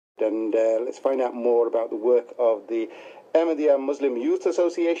and let's find out more about the work of the Ahmadiyya Muslim Youth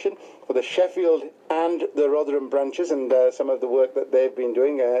Association for the Sheffield and the Rotherham branches, and some of the work that they've been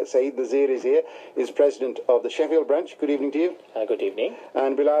doing. Saeed Nazir is here, is president of the Sheffield branch. Good evening to you. Good evening.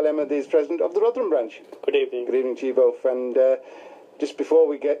 And Bilal Ahmad is president of the Rotherham branch. Good evening. Good evening to you both. And just before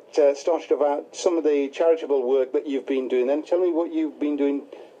we get started about some of the charitable work that you've been doing, then tell me what you've been doing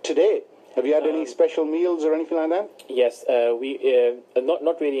today. Have you had any special meals or anything like that? Yes, we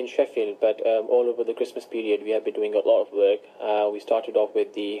not really in Sheffield, but all over the Christmas period we have been doing a lot of work. We started off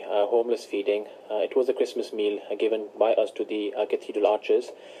with the homeless feeding. It was a Christmas meal given by us to the cathedral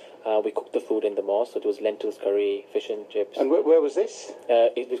archers. We cooked the food in the mosque, so it was lentils, curry, fish and chips. And where was this?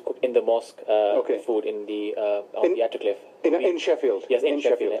 It was cooked in the mosque, food in the on the Attercliff. In Sheffield? Yes, in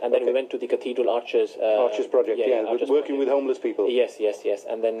Sheffield. And then we went to the Cathedral Archers. Archers Project, Archers working project. with homeless people. Yes.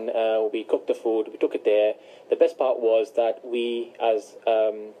 And then we cooked the food, we took it there. The best part was that we, as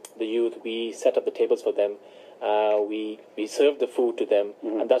the youth, we set up the tables for them. We served the food to them,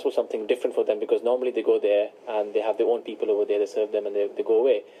 and that was something different for them, because normally they go there and they have their own people over there, they serve them and they go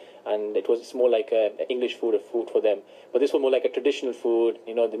away. And it's more like English food for them. But this was more like a traditional food,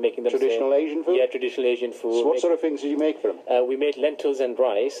 they're making them Traditional Asian food? Yeah, traditional Asian food. So what sort of things did you make for them? We made lentils and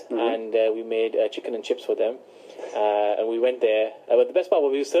rice, and we made chicken and chips for them. And we went there. But the best part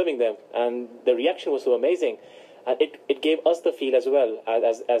was we were serving them, and the reaction was so amazing. And it gave us the feel as well,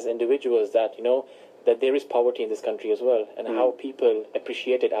 as individuals, that, that there is poverty in this country as well, and how people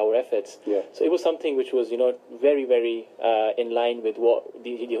appreciated our efforts. Yeah. So it was something which was, very, very in line with what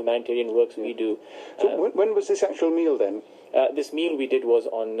the humanitarian works we do. So when was this actual meal then? This meal we did was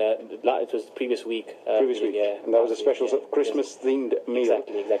on, it was the previous week. Yeah. And that was a special sort of Christmas-themed meal.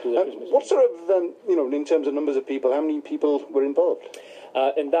 Exactly. What sort of, in terms of numbers of people, how many people were involved?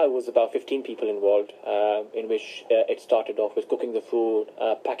 And that was about 15 people involved, in which it started off with cooking the food,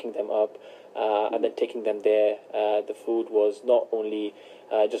 packing them up, and then taking them there. The food was not only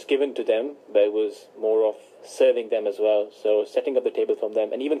just given to them, but it was more of serving them as well. So setting up the table for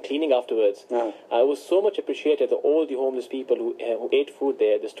them and even cleaning afterwards. It was so much appreciated that all the homeless people who ate food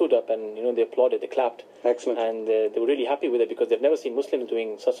there, they stood up and they applauded, they clapped. Excellent. And they were really happy with it, because they've never seen Muslims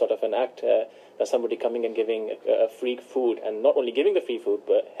doing such sort of an act, that somebody coming and giving free food, and not only giving the free food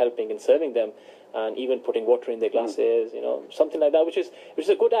but helping and serving them, and even putting water in their glasses, something like that, which is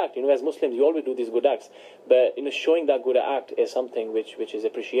a good act. As Muslims, you always do these good acts, but showing that good act is something which is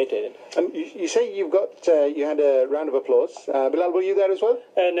appreciated. And you say you had a round of applause. Bilal, were you there as well?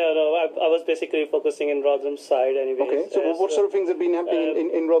 No, I was basically focusing in Rotherham's side anyway. Okay, so what sort of things have been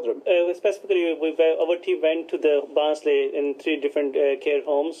happening in Rotherham? Specifically, our team went to the Barnsley in 3 different care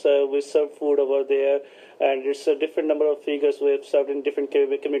homes. We served food over there, and it's a different number of figures we have served in different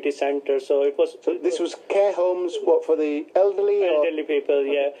community centres. So it was. So this was care homes, what, for the elderly? Elderly people,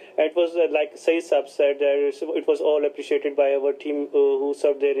 yeah. It was like Saeed said, it was all appreciated by our team who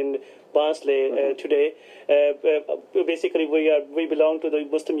served there in Barnsley today. Basically, we belong to the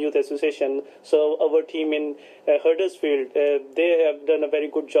Muslim Youth Association, so our team in Huddersfield, they have done a very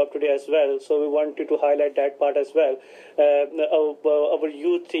good job today as well. So we wanted to highlight that part as well. Our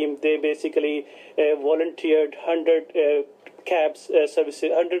youth team, they basically volunteered 100 cabs services,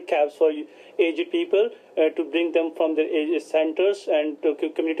 100 cabs for aged people to bring them from the centres and to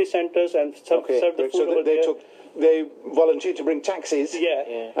community centres and serve the food over there. They volunteered to bring taxis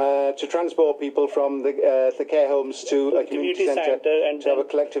to transport people from the care homes to a community centre and to have a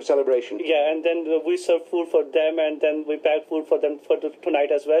collective celebration. Yeah, and then we serve food for them, and then we pack food for them for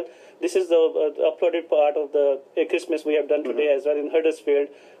tonight as well. This is the uploaded part of the Christmas we have done today as well in Huddersfield.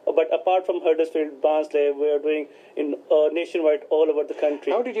 But apart from Huddersfield, Barnsley, we are doing in nationwide all over the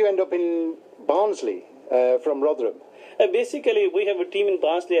country. How did you end up in Barnsley from Rotherham? Basically, we have a team in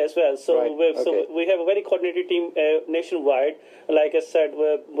Barnsley as well. So, so we have a very coordinated team nationwide. Like I said,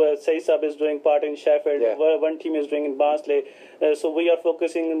 where Saeed is doing part in Sheffield, where one team is doing in Barnsley. So we are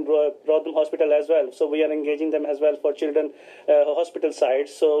focusing in Rotherham Hospital as well. So we are engaging them as well for children hospital side.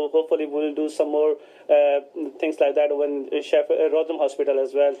 So hopefully we'll do some more things like that when Rotherham Hospital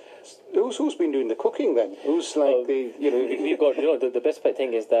as well. Who's been doing the cooking then? Who's like we've got the best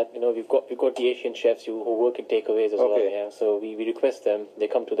thing is that we've got the Asian chefs who work in takeaways as well. Yeah, so we request them. They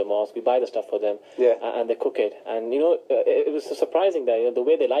come to the mosque. We buy the stuff for them. And they cook it. And it was surprising that the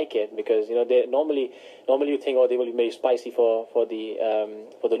way they like it, because they normally you think they will be very spicy for the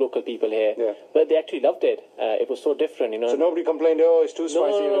local people here. But they actually loved it. It was so different. So nobody complained. Oh, it's too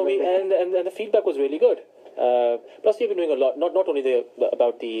spicy. No. And the feedback was really good. Plus, we've been doing a lot, not only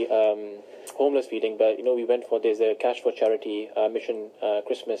about the homeless feeding, but we went for there's a Cash for Charity mission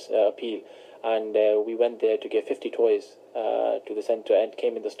Christmas appeal, and we went there to give 50 toys to the centre, and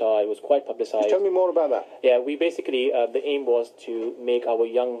came in the Star. It was quite publicised. Tell me more about that. Yeah, we basically, the aim was to make our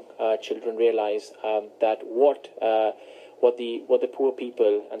young children realise that what the poor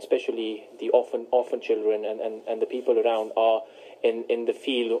people, and especially the orphan children and the people around, are in the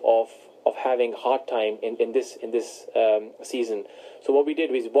field of having hard time in this season. So what we did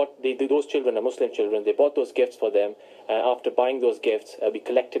was those children are Muslim children. They bought those gifts for them. After buying those gifts, we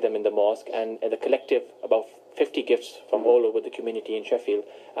collected them in the mosque, and the collective, about 50 gifts from all over the community in Sheffield,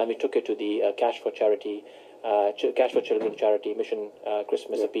 and we took it to the Cash for Charity, Cash for Children charity mission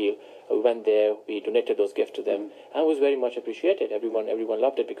Christmas appeal. We went there, we donated those gifts to them, and it was very much appreciated. Everyone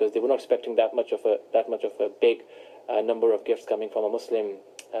loved it, because they were not expecting that much of a big number of gifts coming from a Muslim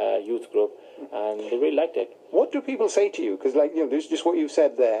youth group, and they really liked it. What do people say to you? Because, this is just what you've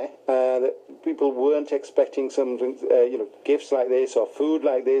said there, that people weren't expecting something, gifts like this or food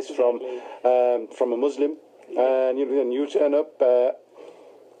like this from a Muslim, and you turn up,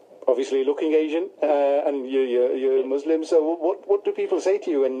 obviously looking Asian, and you're Muslim. So what do people say to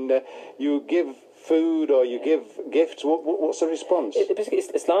you? And you give food or you give gifts. What's the response? Basically,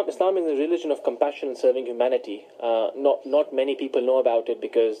 Islam is the religion of compassion and serving humanity. Not many people know about it,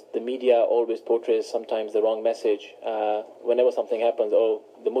 because the media always portrays sometimes the wrong message. Whenever something happens,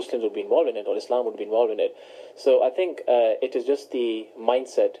 the Muslims would be involved in it, or Islam would be involved in it. So I think it is just the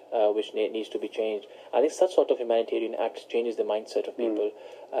mindset which needs to be changed. I think such sort of humanitarian acts changes the mindset of people,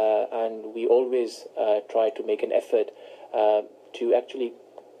 and we always try to make an effort to actually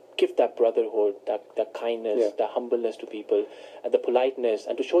give that brotherhood, that kindness, that humbleness to people, and the politeness,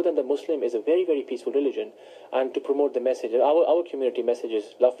 and to show them that Muslim is a very, very peaceful religion, and to promote the message. Our community message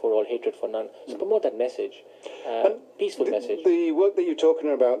is love for all, hatred for none. So promote that message, peaceful message. The work that you're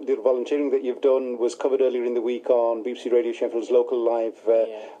talking about, the volunteering that you've done, was covered earlier in the week on BBC Radio Sheffield's local live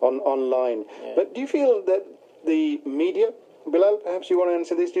online. Yeah. But do you feel that the media, Bilal, perhaps you want to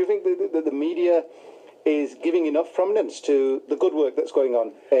answer this, do you think that the media is giving enough prominence to the good work that's going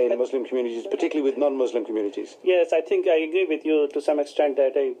on in Muslim communities, particularly with non-Muslim communities? Yes, I think I agree with you to some extent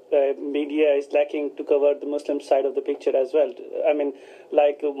that media is lacking to cover the Muslim side of the picture as well. I mean,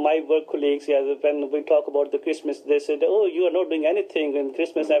 like my work colleagues, when we talk about the Christmas, they said, "Oh, you are not doing anything in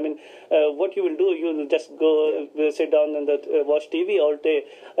Christmas. I mean, what you will do? You will just go sit down and watch TV all day."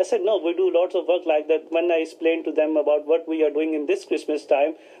 I said, "No, we do lots of work like that." When I explained to them about what we are doing in this Christmas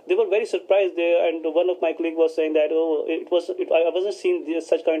time, they were very surprised there. And one of my colleagues was saying that, I wasn't seeing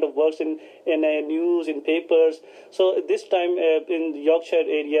such kind of works in news, in papers. So this time in the Yorkshire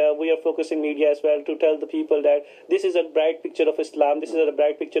area, we are focusing media as well to tell the people that this is a bright picture of Islam. This is a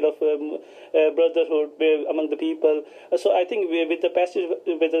bright picture of brotherhood among the people. So I think with the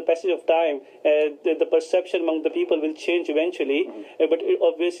passage of time, the perception among the people will change eventually. But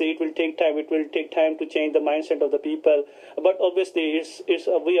obviously, it will take time. It will take time to change the mindset of the people. But obviously,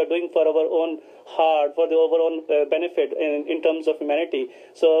 we are doing for our own heart, for the overall benefit in terms of humanity.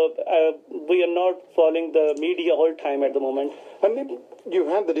 So we are not following the media all time at the moment. And you've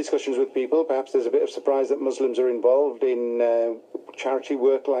had the discussions with people. Perhaps there's a bit of surprise that Muslims are involved in charity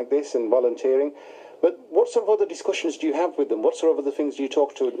work like this and volunteering. But what sort of other discussions do you have with them? What sort of other things do you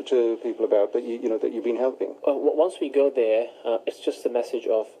talk to people about that that you've been helping? Once we go there, it's just a message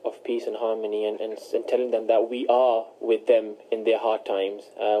of peace and harmony, and telling them that we are with them in their hard times.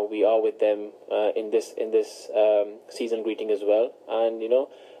 We are with them in this season greeting as well, and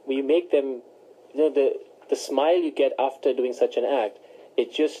we make them the smile you get after doing such an act.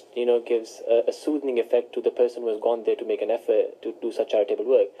 It just gives a soothing effect to the person who has gone there to make an effort to do such charitable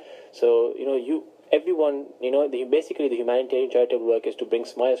work. So everyone, basically the humanitarian charitable work is to bring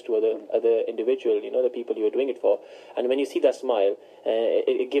smiles to other individual, the people you are doing it for. And when you see that smile,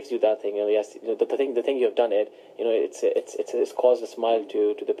 it gives you that thing. Yes, the thing you have done it. It's caused a smile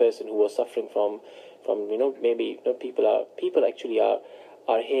to the person who was suffering from maybe people actually are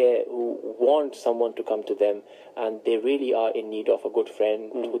here who want someone to come to them, and they really are in need of a good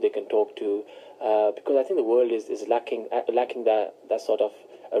friend who they can talk to, because I think the world is lacking that sort of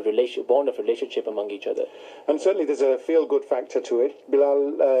a bond of relationship among each other. And certainly there's a feel-good factor to it.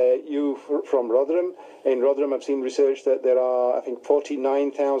 Bilal, you from Rotherham. In Rotherham, I've seen research that there are, I think,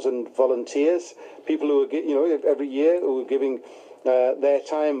 49,000 volunteers, people who are, every year, who are giving their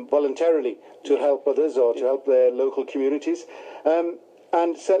time voluntarily to help others or to help their local communities.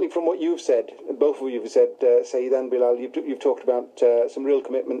 And certainly from what you've said, both of you have said, Saeed and Bilal, you've talked about some real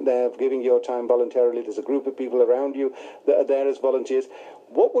commitment there of giving your time voluntarily. There's a group of people around you that are there as volunteers.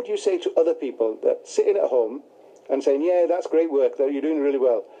 What would you say to other people that sitting at home and saying, yeah, that's great work, you're doing really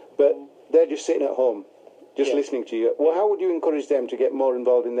well, but they're just sitting at home? just listening to you. Well, how would you encourage them to get more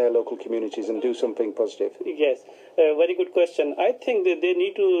involved in their local communities and do something positive? Yes, very good question. I think that they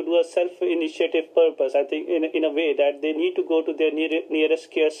need to do a self-initiative purpose. I think in a way that they need to go to their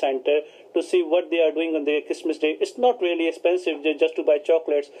nearest care center to see what they are doing on their Christmas day. It's not really expensive just to buy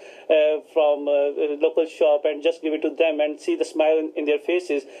chocolates from a local shop and just give it to them and see the smile in their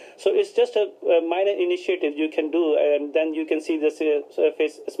faces. So it's just a minor initiative you can do, and then you can see the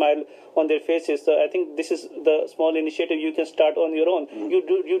smile on their faces. So I think this is the small initiative you can start on your own.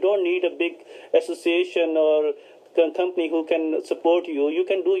 You don't need a big association or company who can support you. You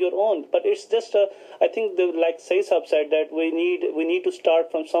can do your own, but it's just I think like Saeed said, that we need to start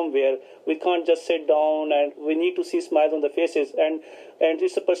from somewhere. We can't just sit down, and we need to see smiles on the faces. And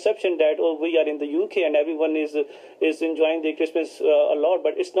it's a perception that we are in the UK and everyone is enjoying their Christmas a lot,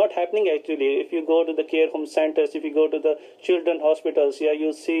 but it's not happening actually. If you go to the care home centers, if you go to the children hospitals,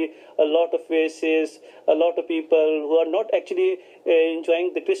 you see a lot of faces, a lot of people who are not actually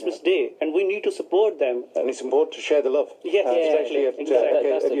enjoying the Christmas day, and we need to support them. And it's important to share the love. Yes, especially at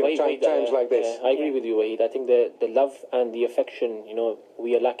times like this. I agree with you, Wahid. I think the love and the affection,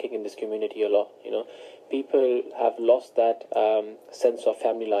 we are lacking in this community a lot. People have lost that sense of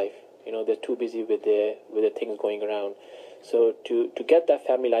family life. They're too busy with the things going around. So to get that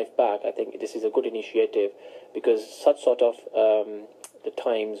family life back, I think this is a good initiative, because such sort of the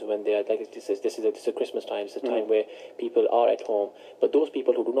times when they are like this is a Christmas time. It's a time where people are at home, but those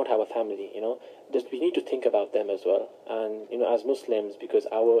people who do not have a family, we need to think about them as well. And as Muslims, because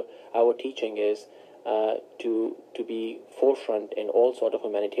our teaching is to be forefront in all sort of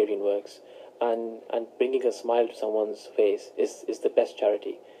humanitarian works, and bringing a smile to someone's face is the best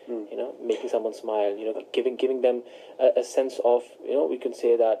charity. Making someone smile, giving them a sense of, we can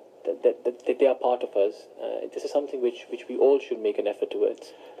say that they are part of us. This is something which we all should make an effort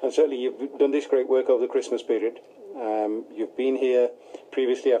towards. And certainly you've done this great work over the Christmas period. You've been here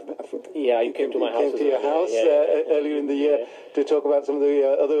previously. You came to my house. Came to your house earlier in the year to talk about some of the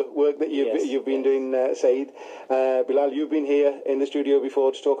other work that you've been doing, Saeed. Bilal, you've been here in the studio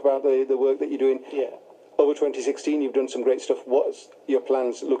before to talk about the work that you're doing. Yeah. Over 2016, you've done some great stuff. What's your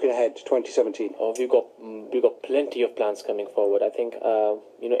plans looking ahead to 2017? Oh, we've got plenty of plans coming forward. I think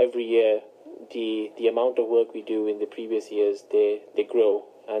every year the amount of work we do in the previous years they grow,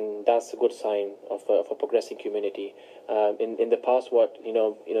 and that's a good sign of a progressing community. In the past,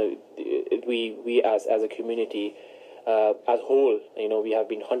 we as a community as a whole, we have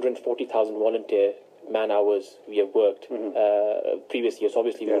been 140,000 volunteer man hours we have worked previous years.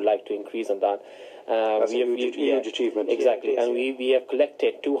 Obviously, we would like to increase on that. That's a huge achievement. Exactly, and we have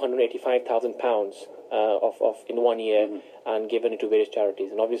collected £285,000 of in 1 year and given it to various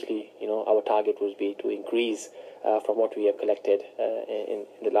charities. And obviously, our target would be to increase from what we have collected in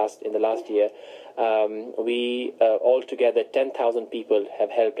the last year. We altogether 10,000 people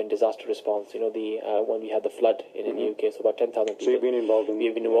have helped in disaster response. When we had the flood in the UK, so about 10,000 people. So you've been involved in.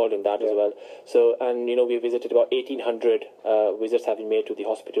 We've been involved in that as well. So we visited about 1,800 visits have been made to the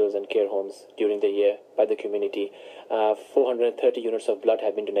hospitals and care homes during the year by the community. 430 units of blood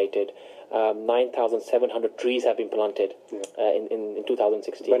have been donated. 9,700 trees have been planted in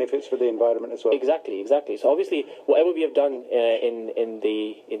 2016. Benefits for the environment as well. Exactly. So obviously, whatever we have done in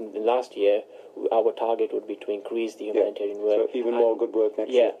the last year, our target would be to increase the humanitarian work. So even more good work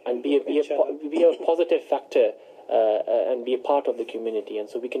next year. And be a positive factor. And be a part of the community, and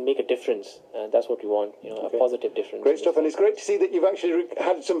so we can make a difference. That's what we want, a positive difference. Great stuff, and it's great to see that you've actually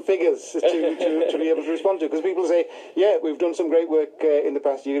had some figures to be able to respond to, because people say, we've done some great work in the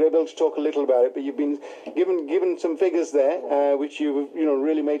past. You're able to talk a little about it, but you've been given some figures there, which you've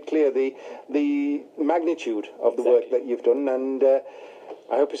really made clear the magnitude of the work that you've done, and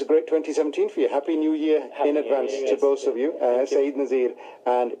I hope it's a great 2017 for you. Happy New Year in advance to both of you, Saeed Nazir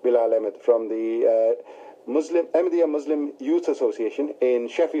and Bilal Ahmad from the Ahmadiyya Muslim Youth Association in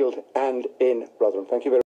Sheffield and in Rotherham. Thank you very much.